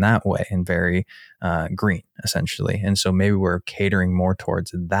built out in that way and very green, essentially. And so maybe we're catering more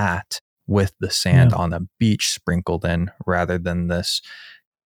towards that with the sand on the beach sprinkled in rather than this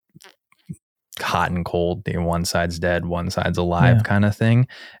hot and cold, one side's dead, one side's alive kind of thing.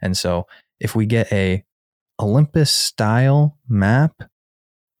 And so if we get a Olympus style map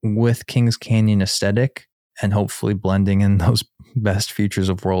with Kings Canyon aesthetic and hopefully blending in those best features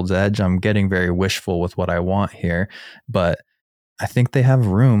of World's Edge, I'm getting very wishful with what I want here, but I think they have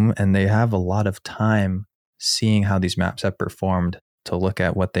room and they have a lot of time seeing how these maps have performed to look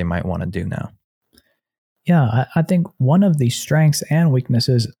at what they might want to do now. Yeah, I think one of the strengths and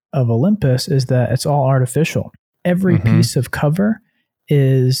weaknesses of Olympus is that it's all artificial. Every piece of cover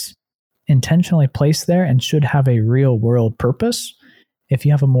is intentionally placed there and should have a real world purpose. If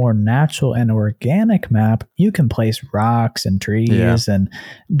you have a more natural and organic map, you can place rocks and trees and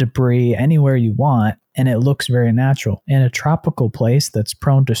debris anywhere you want, and it looks very natural. In a tropical place that's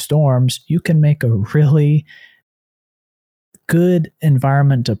prone to storms, you can make a really good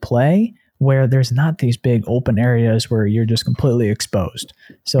environment to play where there's not these big open areas where you're just completely exposed.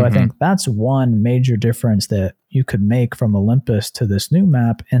 So I think that's one major difference that you could make from Olympus to this new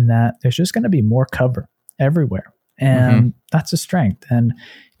map, in that there's just going to be more cover everywhere. And that's a strength. And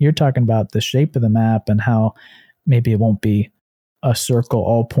you're talking about the shape of the map and how maybe it won't be a circle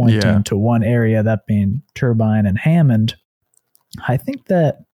all pointing to one area, that being Turbine and Hammond. I think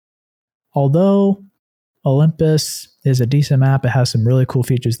that although Olympus is a decent map, it has some really cool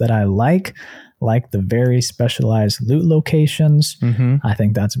features that I like the very specialized loot locations. I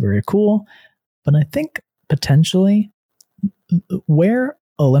think that's very cool. But I think potentially where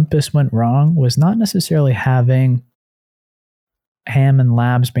Olympus went wrong was not necessarily having Hammond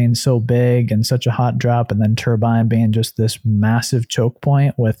Labs being so big and such a hot drop, and then Turbine being just this massive choke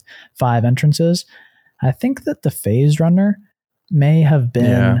point with 5 entrances. I think that the Phase Runner may have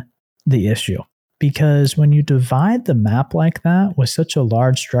been the issue, because when you divide the map like that with such a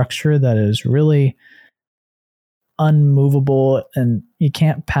large structure that is really unmovable and you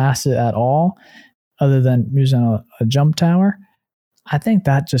can't pass it at all other than using a jump tower, I think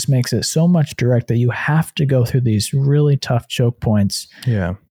that just makes it so much direct that you have to go through these really tough choke points.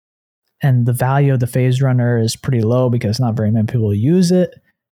 Yeah. And the value of the phase runner is pretty low because not very many people use it.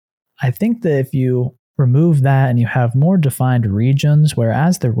 I think that if you remove that and you have more defined regions where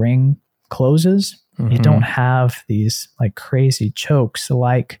as the ring closes, you don't have these like crazy chokes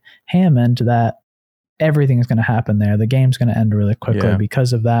like Hammond that everything is going to happen there. The game's going to end really quickly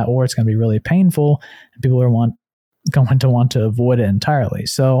because of that, or it's going to be really painful and people are going to want to avoid it entirely.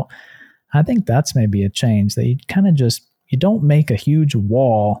 So I think that's maybe a change that you kind of just, you don't make a huge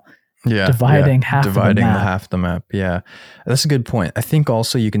wall dividing half the map. Yeah, that's a good point. I think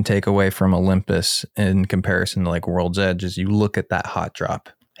also you can take away from Olympus in comparison to like World's Edge is you look at that hot drop,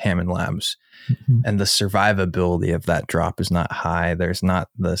 Hammond Labs, and the survivability of that drop is not high. There's not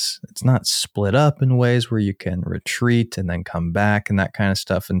this, it's not split up in ways where you can retreat and then come back and that kind of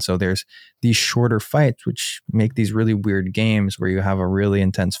stuff. And so there's these shorter fights, which make these really weird games where you have a really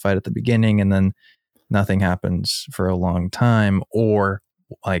intense fight at the beginning and then nothing happens for a long time, or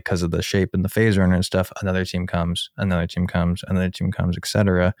like because of the shape and the phase runner and stuff, another team comes,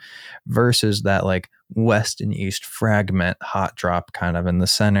 etc. Versus that like west and east fragment hot drop kind of in the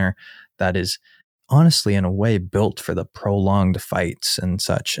center that is honestly in a way built for the prolonged fights and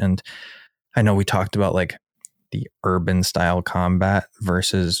such. And I know we talked about like the urban style combat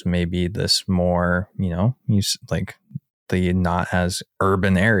versus maybe this more, like the not as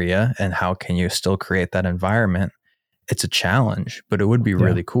urban area, and how can you still create that environment? It's a challenge, but it would be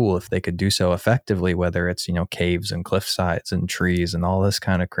really cool if they could do so effectively, whether it's, caves and cliff sides and trees and all this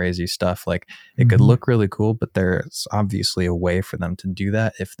kind of crazy stuff. Like it could look really cool, but there's obviously a way for them to do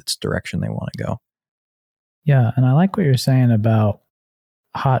that if it's the direction they want to go. Yeah. And I like what you're saying about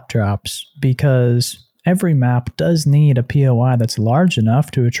hot drops, because every map does need a POI that's large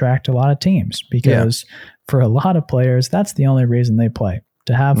enough to attract a lot of teams, because for a lot of players, that's the only reason they play,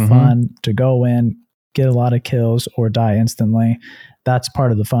 to have fun, to go in, get a lot of kills or die instantly. That's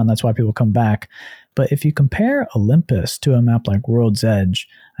part of the fun. That's why people come back. But if you compare Olympus to a map like World's Edge,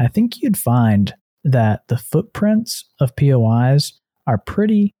 I think you'd find that the footprints of POIs are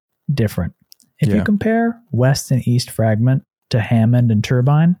pretty different. If you compare West and East Fragment to Hammond and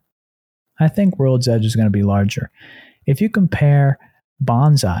Turbine, I think World's Edge is going to be larger. If you compare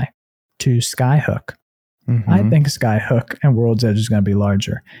Bonsai to Skyhook, I think Skyhook and World's Edge is going to be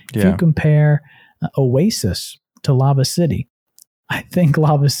larger. If you compare Oasis to Lava City, I think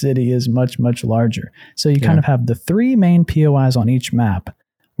Lava City is much, much larger. So you kind of have the three main POIs on each map,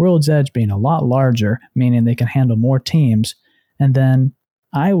 World's Edge being a lot larger, meaning they can handle more teams. And then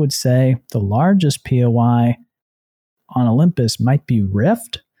I would say the largest POI on Olympus might be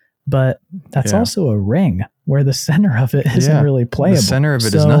Rift, but that's also a ring where the center of it isn't really playable. The center of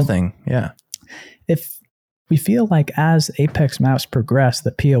it is nothing. Yeah. If we feel like as Apex maps progress,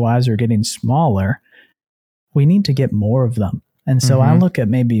 the POIs are getting smaller, we need to get more of them. And so I look at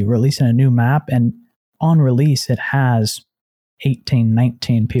maybe releasing a new map, and on release, it has 18,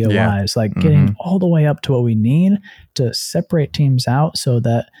 19 POIs, like getting all the way up to what we need to separate teams out so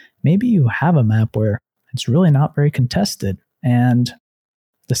that maybe you have a map where it's really not very contested and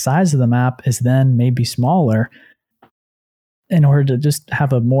the size of the map is then maybe smaller, in order to just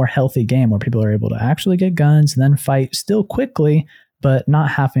have a more healthy game where people are able to actually get guns and then fight still quickly, but not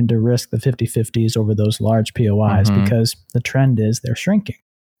having to risk the 50-50s over those large POIs, because the trend is they're shrinking.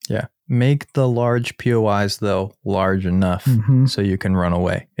 Yeah. Make the large POIs, though, large enough so you can run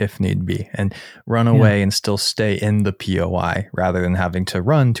away if need be, and run away and still stay in the POI rather than having to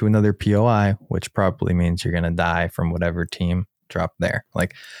run to another POI, which probably means you're going to die from whatever team dropped there.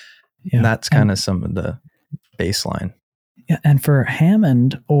 Like that's kind of some of the baseline. Yeah, and for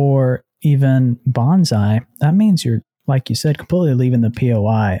Hammond or even Bonsai, that means you're, like you said, completely leaving the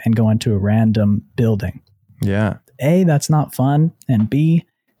POI and going to a random building. Yeah. A, that's not fun. And B,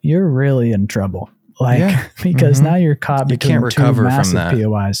 you're really in trouble. Because now you're caught between two massive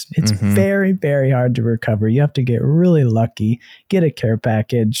POIs. It's very, very hard to recover. You have to get really lucky, get a care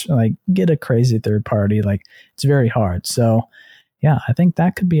package, like get a crazy third party. Like it's very hard. So yeah, I think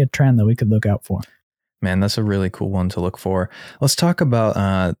that could be a trend that we could look out for. Man, that's a really cool one to look for. Let's talk about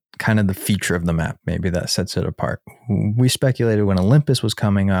kind of the feature of the map. Maybe that sets it apart. We speculated when Olympus was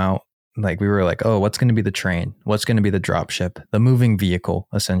coming out, like we were like, oh, what's going to be the train? What's going to be the dropship? The moving vehicle,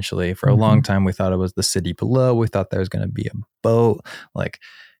 essentially. For a long time, we thought it was the city below. We thought there was going to be a boat. Like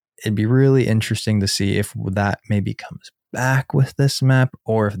it'd be really interesting to see if that maybe comes back with this map,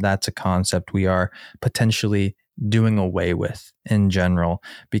 or if that's a concept we are potentially doing away with in general,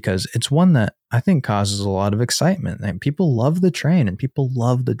 because it's one that I think causes a lot of excitement, and people love the train and people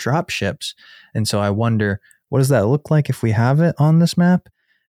love the drop ships. And so I wonder what does that look like if we have it on this map?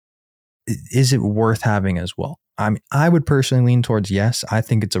 Is it worth having as well? I would personally lean towards yes. I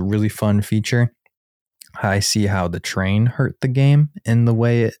think it's a really fun feature. I see how the train hurt the game in the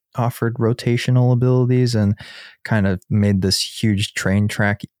way it offered rotational abilities and kind of made this huge train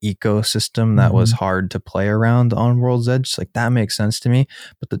track ecosystem that was hard to play around on World's Edge. Like, that makes sense to me.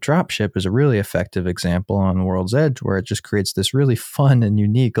 But the dropship is a really effective example on World's Edge where it just creates this really fun and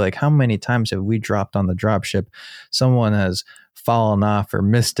unique, like, how many times have we dropped on the dropship? Someone has fallen off or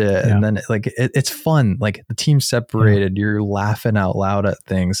missed it, and then it's fun. Like, the team separated, you're laughing out loud at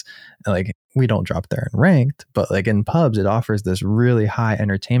things. Like, we don't drop there in ranked, but like in pubs, it offers this really high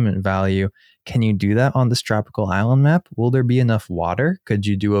entertainment value. Can you do that on this tropical island map? Will there be enough water? Could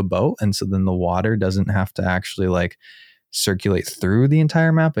you do a boat? And so then the water doesn't have to actually like circulate through the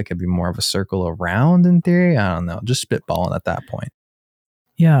entire map. It could be more of a circle around in theory. I don't know. Just spitballing at that point.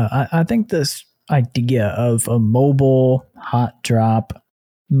 Yeah, I think this idea of a mobile hot drop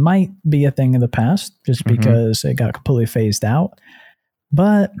might be a thing of the past just because it got completely phased out.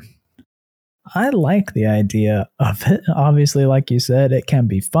 But I like the idea of it. Obviously, like you said, it can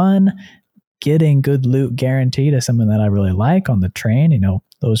be fun. Getting good loot guaranteed is something that I really like on the train. You know,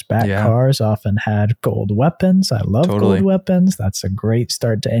 those back cars often had gold weapons. I love gold weapons. That's a great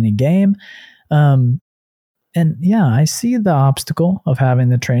start to any game. And yeah, I see the obstacle of having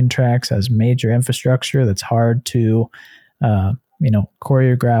the train tracks as major infrastructure that's hard to,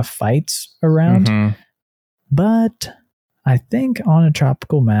 choreograph fights around. But I think on a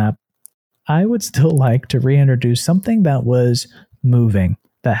tropical map, I would still like to reintroduce something that was moving,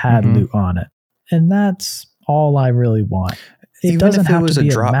 that had loot on it. And that's all I really want. It doesn't have to be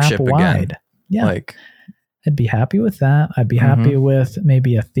a map wide. Yeah. I'd be happy with that. I'd be happy with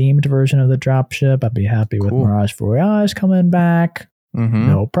maybe a themed version of the dropship. I'd be happy with Mirage Voyage coming back.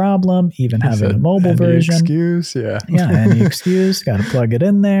 No problem. Even having a mobile version. Excuse, any excuse. Got to plug it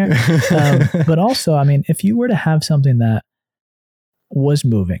in there. But also, I mean, if you were to have something that was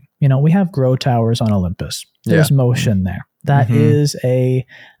moving, we have grow towers on Olympus. There's motion there. That is a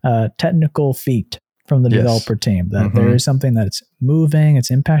technical feat from the developer team, that there is something that's moving,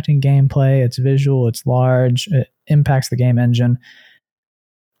 it's impacting gameplay, it's visual, it's large, it impacts the game engine.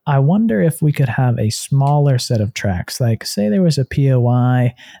 I wonder if we could have a smaller set of tracks, like say there was a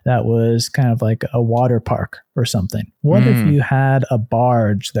POI that was kind of like a water park or something. What if you had a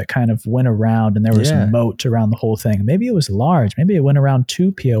barge that kind of went around and there was a moat around the whole thing? Maybe it was large. Maybe it went around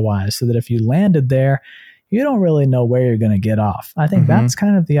 2 POIs so that if you landed there, you don't really know where you're going to get off. I think that's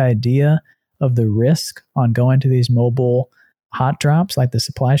kind of the idea of the risk on going to these mobile hot drops like the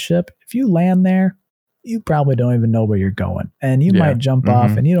supply ship. If you land there, you probably don't even know where you're going. And you might jump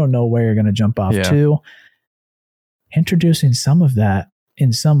off and you don't know where you're going to jump off to. Introducing some of that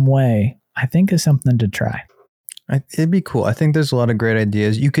in some way, I think is something to try. It'd be cool. I think there's a lot of great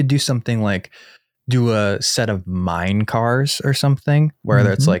ideas. You could do something like do a set of mine cars or something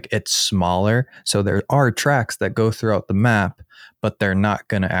where it's like it's smaller. So there are tracks that go throughout the map, but they're not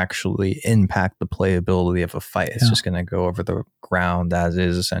going to actually impact the playability of a fight. It's just going to go over the ground as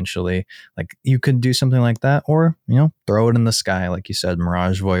is, essentially. Like, you could do something like that, or, throw it in the sky, like you said,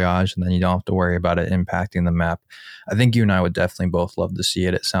 Mirage Voyage, and then you don't have to worry about it impacting the map. I think you and I would definitely both love to see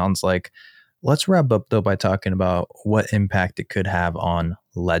it. It sounds like. Let's wrap up, though, by talking about what impact it could have on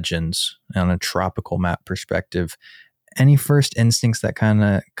Legends on a tropical map perspective. Any first instincts that kind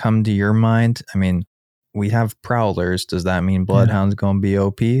of come to your mind? I mean, we have Prowlers. Does that mean Bloodhound's going to be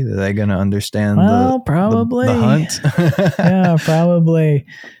OP? Are they going to understand probably. the hunt? Yeah, probably.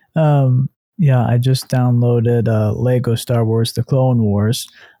 I just downloaded Lego Star Wars The Clone Wars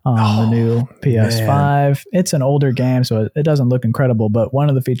on the new PS5. Man. It's an older game, so it doesn't look incredible, but one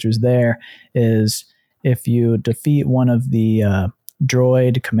of the features there is if you defeat one of the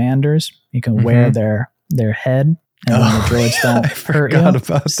droid commanders, you can wear their head, and then the droids don't hurt you.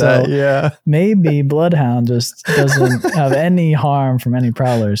 About that, Maybe Bloodhound just doesn't have any harm from any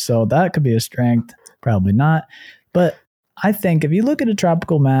Prowlers, so that could be a strength. Probably not, but I think if you look at a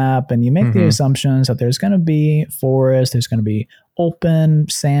tropical map and you make the assumptions that there's going to be forest, there's going to be open,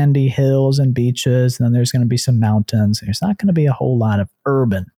 sandy hills and beaches, and then there's going to be some mountains. There's not going to be a whole lot of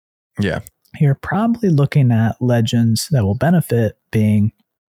urban. Yeah. You're probably looking at Legends that will benefit being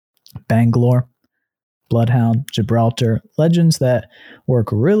Bangalore, Bloodhound, Gibraltar, Legends that work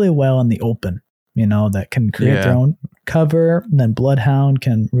really well in the open, that can create their own cover. And then Bloodhound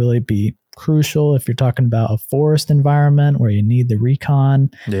can really be crucial if you're talking about a forest environment where you need the recon.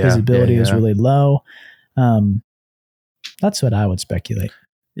 Visibility is really low. That's what I would speculate.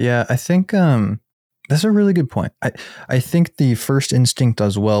 Yeah, I think that's a really good point. I think the first instinct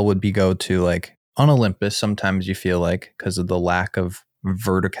as well would be go to like on Olympus, sometimes you feel like because of the lack of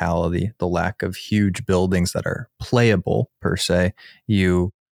verticality, the lack of huge buildings that are playable per se,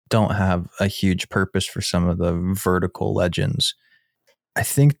 you don't have a huge purpose for some of the vertical legends. I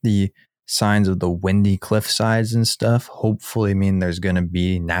think the signs of the windy cliff sides and stuff hopefully mean there's going to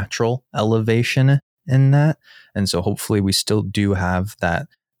be natural elevation in that. And so hopefully we still do have that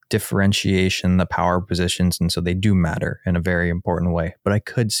differentiation, the power positions. And so they do matter in a very important way. But I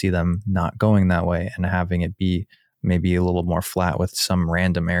could see them not going that way and having it be maybe a little more flat with some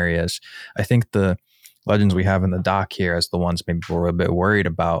random areas. I think the legends we have in the dock here as the ones maybe we're a bit worried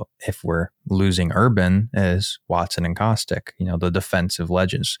about if we're losing urban is Watson and Caustic, the defensive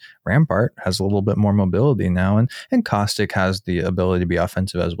legends. Rampart has a little bit more mobility now, and Caustic has the ability to be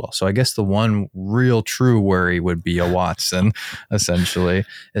offensive as well. So I guess the one real true worry would be a Watson, essentially,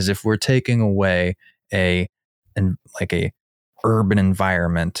 is if we're taking away a urban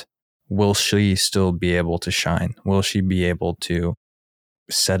environment, will she still be able to shine? Will she be able to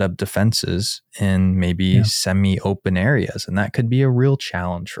set up defenses in maybe semi-open areas? And that could be a real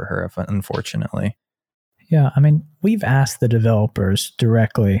challenge for her, unfortunately. Yeah, I mean, we've asked the developers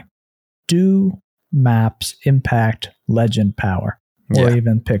directly, do maps impact legend power or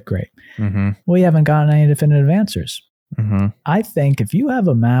even pick rate? Mm-hmm. We haven't gotten any definitive answers. Mm-hmm. I think if you have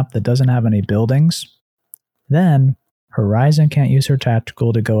a map that doesn't have any buildings, then Horizon can't use her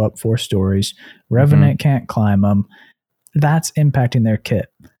tactical to go up 4 stories. Revenant can't climb them. That's impacting their kit.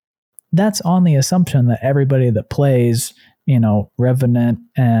 That's on the assumption that everybody that plays, Revenant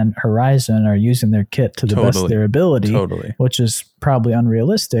and Horizon are using their kit to the best of their ability, which is probably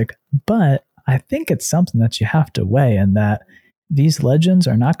unrealistic. But I think it's something that you have to weigh, in that these legends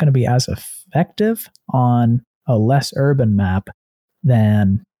are not going to be as effective on a less urban map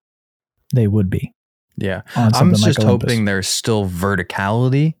than they would be. Yeah. I'm just hoping there's still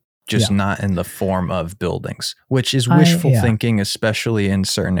verticality, just not in the form of buildings, which is wishful thinking, especially in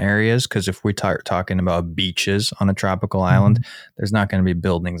certain areas. Because if we start talking about beaches on a tropical island, there's not going to be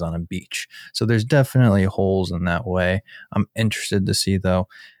buildings on a beach. So there's definitely holes in that way. I'm interested to see, though.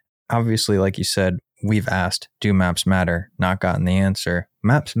 Obviously, like you said, we've asked, do maps matter? Not gotten the answer.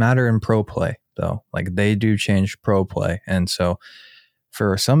 Maps matter in pro play, though. Like, they do change pro play. And so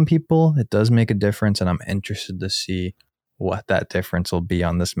for some people, it does make a difference. And I'm interested to see what that difference will be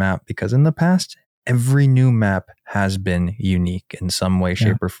on this map, because in the past, every new map has been unique in some way,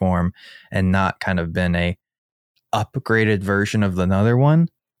 shape, or form, and not kind of been a upgraded version of another one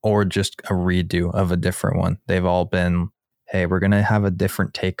or just a redo of a different one. They've all been, hey, we're going to have a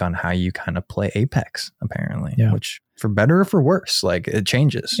different take on how you kind of play Apex, apparently, which for better or for worse, like, it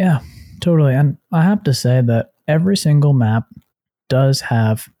changes. Yeah, totally. And I have to say that every single map does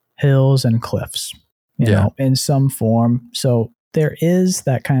have hills and cliffs. In some form. So there is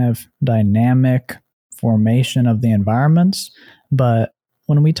that kind of dynamic formation of the environments. But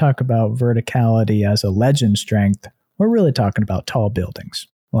when we talk about verticality as a legend strength, we're really talking about tall buildings.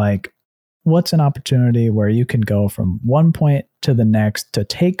 Like, what's an opportunity where you can go from one point to the next to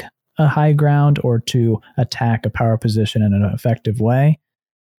take a high ground or to attack a power position in an effective way?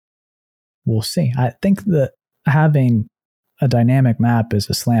 We'll see. I think that having a dynamic map is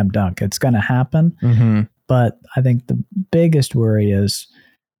a slam dunk. It's going to happen. But I think the biggest worry is,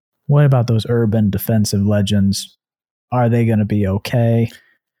 what about those urban defensive legends? Are they going to be okay?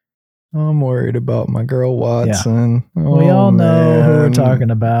 I'm worried about my girl Watson. Yeah. We all know who we're talking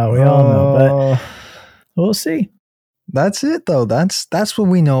about. We all know, but we'll see. That's it, though. That's what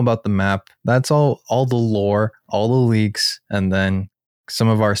we know about the map. That's all the lore, all the leaks, and then some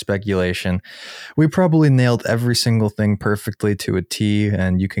of our speculation. We probably nailed every single thing perfectly to a T,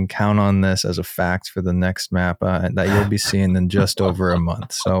 and you can count on this as a fact for the next map that you'll be seeing in just over a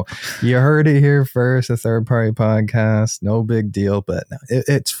month. So you heard it here first, a third party podcast. No big deal, but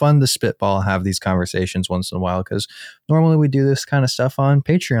it's fun to spitball, have these conversations once in a while, because normally we do this kind of stuff on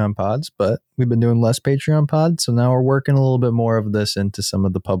Patreon pods, but we've been doing less Patreon pods. So now we're working a little bit more of this into some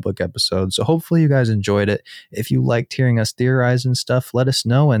of the public episodes. So hopefully you guys enjoyed it. If you liked hearing us theorize and stuff, let us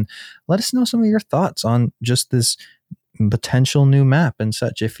know, and let us know some of your thoughts on just this potential new map and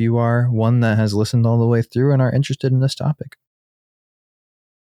such, if you are one that has listened all the way through and are interested in this topic.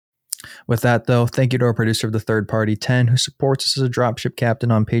 With that, though, thank you to our producer of the Third Party, 10, who supports us as a dropship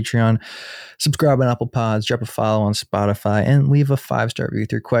captain on Patreon. Subscribe on Apple Pods, drop a follow on Spotify, and leave a 5-star review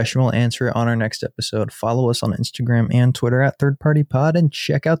with your question. We'll answer it on our next episode. Follow us on Instagram and Twitter at Third Party Pod, and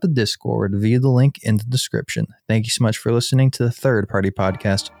check out the Discord via the link in the description. Thank you so much for listening to the Third Party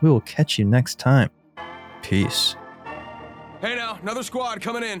Podcast. We will catch you next time. Peace. Hey now, another squad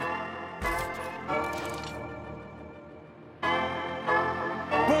coming in.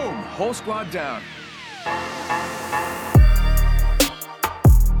 Boom! Whole squad down.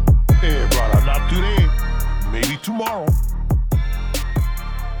 Hey, brother, not today. Maybe tomorrow.